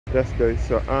That's good.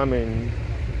 So I'm in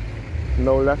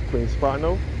no left Queen's Park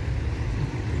now.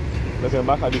 Looking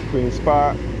back at the Queen's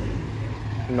Park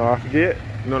North Gate,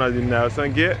 known as the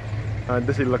Nelson Gate. And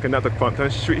this is looking at the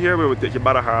Compton Street here where we take you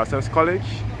by the Harrison's College.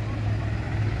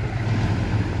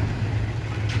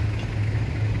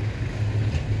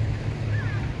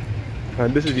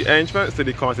 And this is the entrance to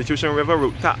the Constitution River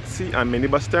Route Taxi and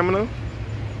Minibus Terminal.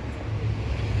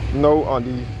 Now on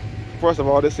the, first of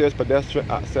all, this is pedestrian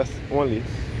access only.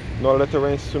 No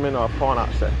littering, swimming or pond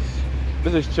access.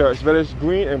 This is Church Village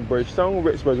Green in Bridgetown,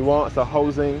 which was once a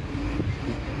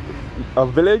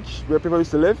village where people used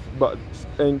to live, but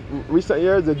in recent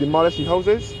years they demolished the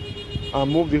houses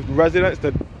and moved the residents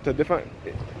to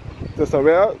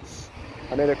somewhere else,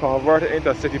 and then they converted it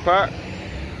into a city park.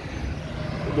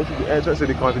 This is the entrance to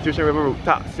the Constitution River Route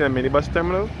Taxi and Minibus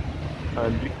Terminal.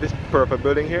 And this purple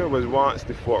building here was once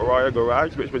the Fort Royal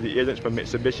Garage, which was the agents for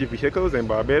Mitsubishi vehicles in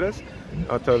Barbados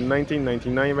until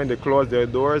 1999 when they closed their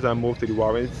doors and moved to the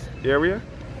Warrens area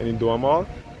in the Dome Mall.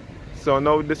 So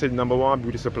now this is #1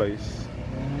 beauty supplies.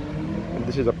 And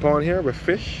this is a pond here with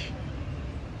fish.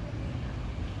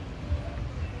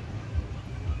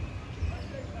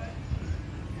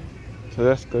 So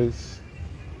that's guys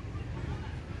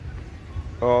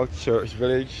all Church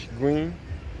Village Green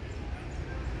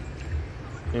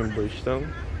in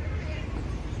Bridgetown.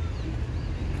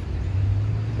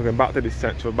 Looking back to the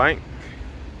Central Bank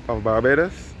of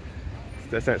Barbados.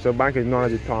 The Central Bank is known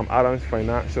as the Tom Adams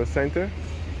Financial Center.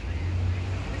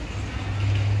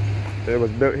 It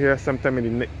was built here sometime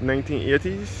in the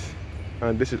 1980s,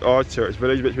 and this is all Church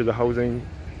Village, which was a housing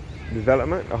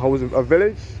development, a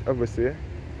village, I would say.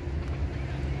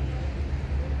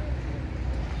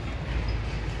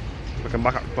 Looking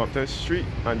back at Compton Street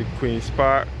and the Queen's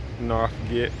Park North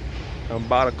Gate and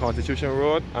by the Constitution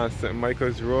Road and St.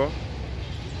 Michael's Road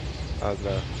as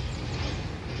well.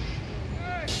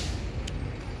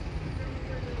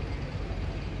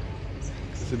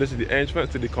 So this is the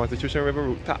entrance to the Constitution River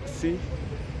Route Taxi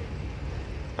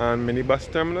and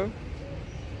Minibus Terminal.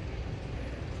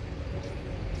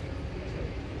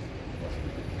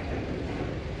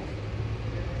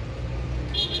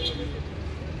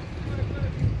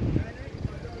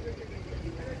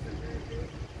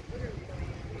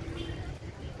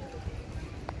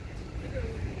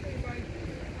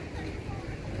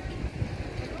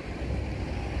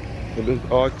 So this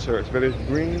is all Church Village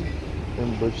Green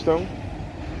in Bridgetown.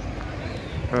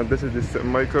 And this is the St.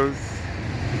 Michael's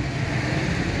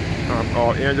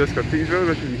All Angels Cathedral,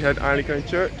 which is the head Anglican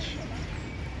church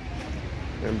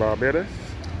in Barbados.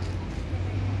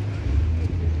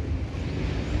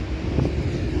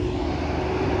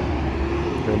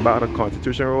 And back to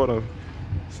Constitution Road of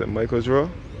St. Michael's Road.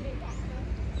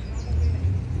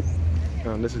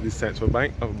 And this is the Central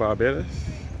Bank of Barbados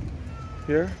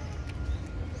here.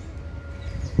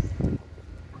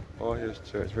 Oh, here's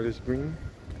Church Village Green.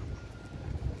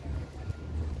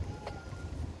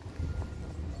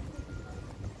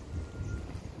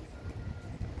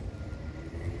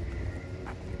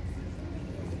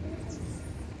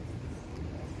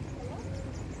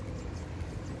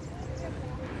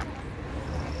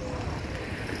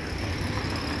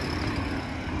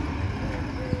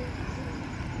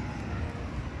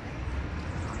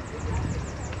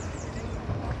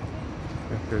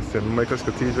 There's St. Michael's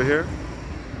Cathedral here.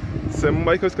 St.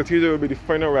 Michael's Cathedral will be the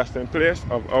final resting place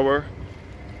of our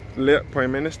late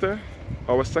Prime Minister,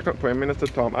 our second Prime Minister,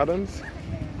 Tom Adams.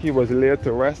 He was laid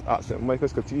to rest at St.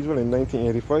 Michael's Cathedral in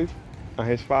 1985, and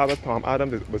his father, Tom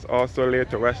Adams, was also laid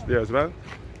to rest there as well.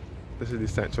 This is the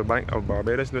Central Bank of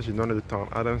Barbados, which is known as the Tom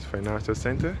Adams Financial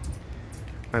Center.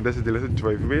 And this is the little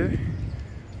driveway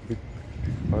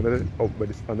under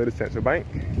the Central Bank.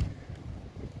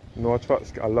 No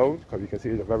trucks allowed because you can see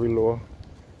it's a very low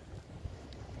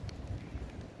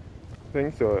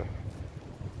thing. So,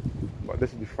 but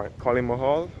this is the Frank Collymore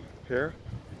Hall here,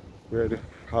 where they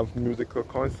have musical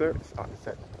concerts at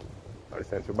the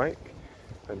Central Bank,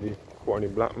 and the Courtney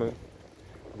Blackman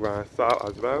Grand Salle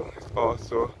as well.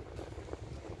 Also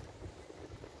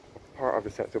part of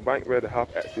the Central Bank where they have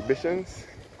exhibitions,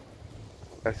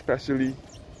 especially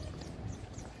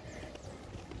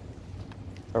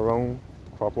around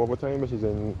crop over time, which is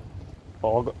in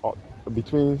August,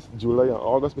 between July and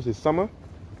August, which is summer,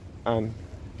 and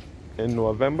in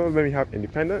November when we have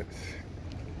Independence.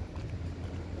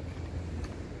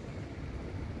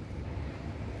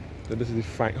 So this is the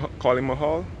Frank Collymore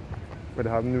Hall where they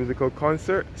have musical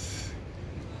concerts,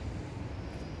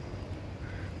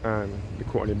 and the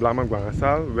Courtney Blackman Grand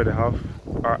Salle where they have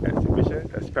art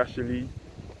exhibitions, especially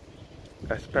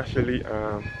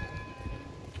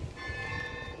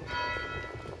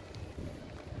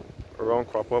around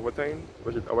crop over time,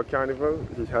 which is our carnival,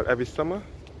 which is held every summer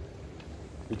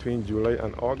between July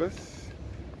and August.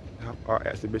 We have our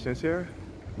exhibitions here.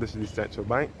 This is the Central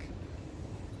Bank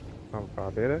of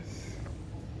Barbados.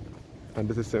 And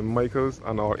this is St. Michael's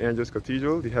and All Angels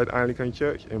Cathedral, the head Anglican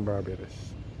church in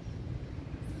Barbados.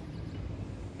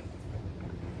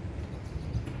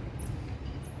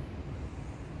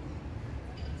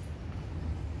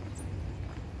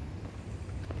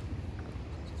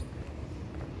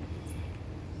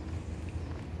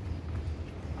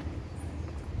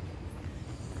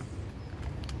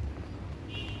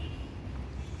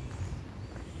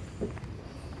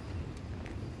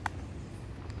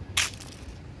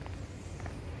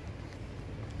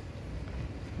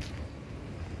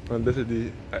 And this is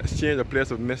the exchange, a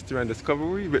place of mystery and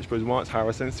discovery, which was once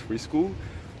Harrison's Free School,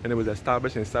 and it was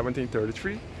established in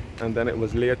 1733, and then it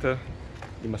was later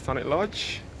the Masonic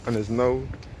Lodge, and is now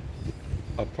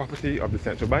a property of the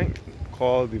Central Bank,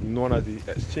 known as the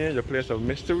Exchange, a place of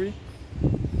mystery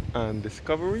and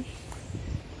discovery.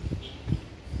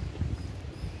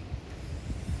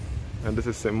 And this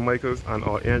is St. Michael's and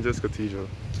All Angels Cathedral,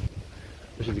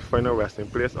 which is the final resting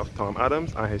place of Tom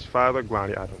Adams and his father,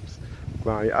 Granny Adams.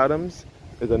 Granny Adams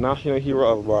is a national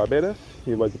hero of Barbados.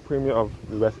 He was the Premier of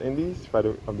the West Indies,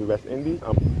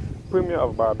 and Premier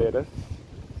of Barbados.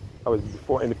 I was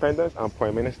before independence and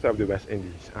Prime Minister of the West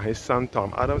Indies. And his son,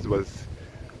 Tom Adams, was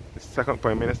the second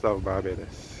Prime Minister of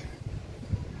Barbados.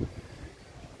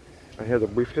 And here's a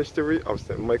brief history of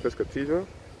St. Michael's Cathedral.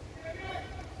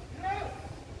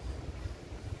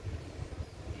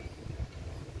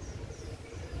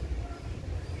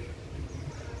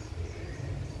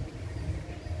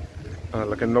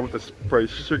 Looking over to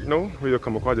Price Street now, where you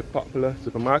come across the Popular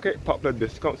supermarket, Popular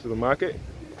Discount supermarket.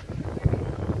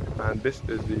 And this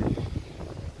is the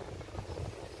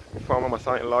former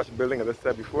Masonic Lodge building, as I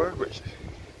said before, which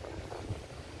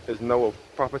is now a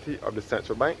property of the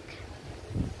Central Bank.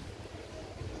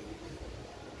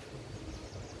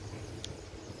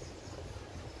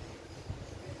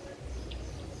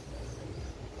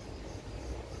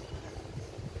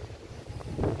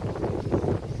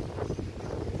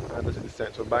 And this is the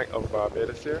Central Bank of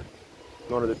Barbados here,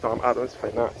 known as the Tom Adams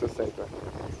Financial Center.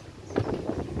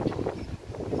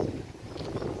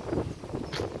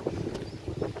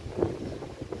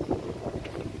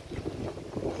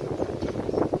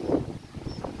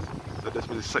 So this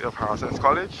was the site of Harrison's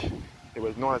College. It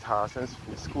was known as Harrison's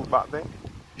Free School back then.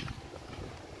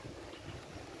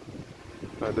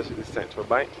 And this is the Central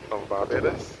Bank of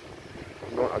Barbados,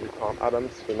 known as the Tom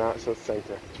Adams Financial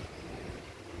Center.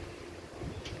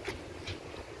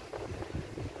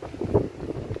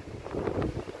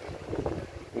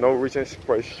 Now reaching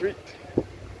Price Street.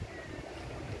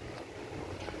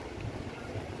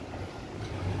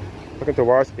 Looking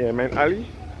towards Airman Alley.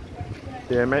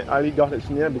 Airman Alley got its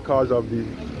name because of the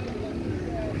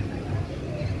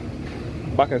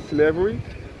back in slavery,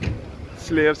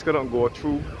 slaves couldn't go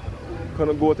to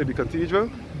the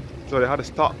cathedral, so they had to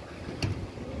stop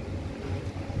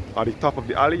at the top of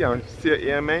the alley and say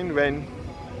amen when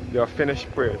they are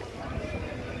finished prayers.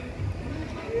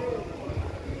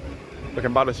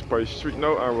 Looking back at Price Street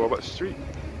now and Robert Street.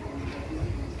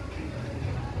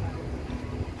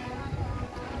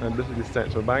 And this is the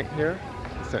Central Bank here,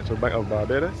 the Central Bank of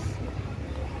Barbados,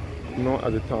 known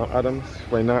as the Tom Adams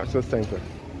Financial Center.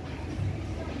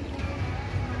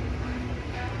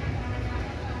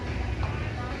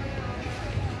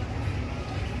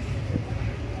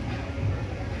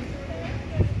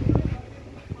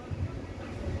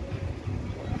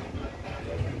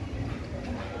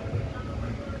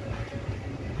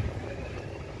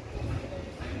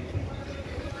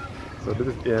 So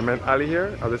this is Airman Alley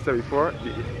here. As I said before,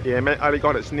 the Airman Alley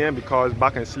got its name because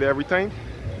back in slavery time,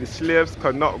 the slaves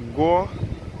could not go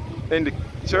in the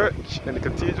church, in the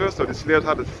cathedral, so the slaves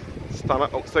had to stand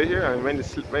up outside here, and when the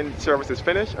service is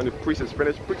finished and the priest is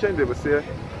finished preaching, they would say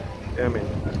Amen.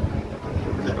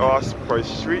 This is off Price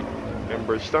Street in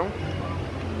Bridgetown.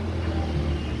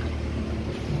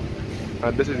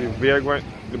 And this is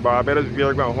the Barbados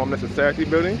Vagrant Homeless Society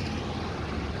building.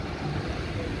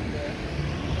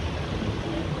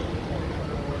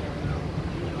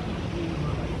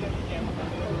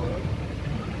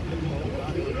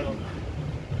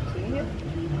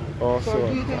 Also, so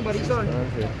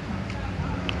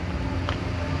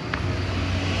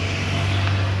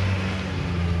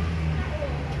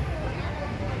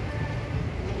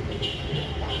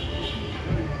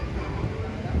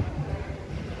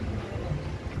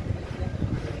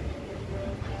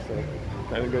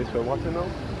thank you guys for watching now,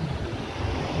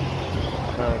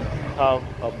 and have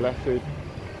a blessed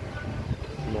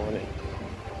morning.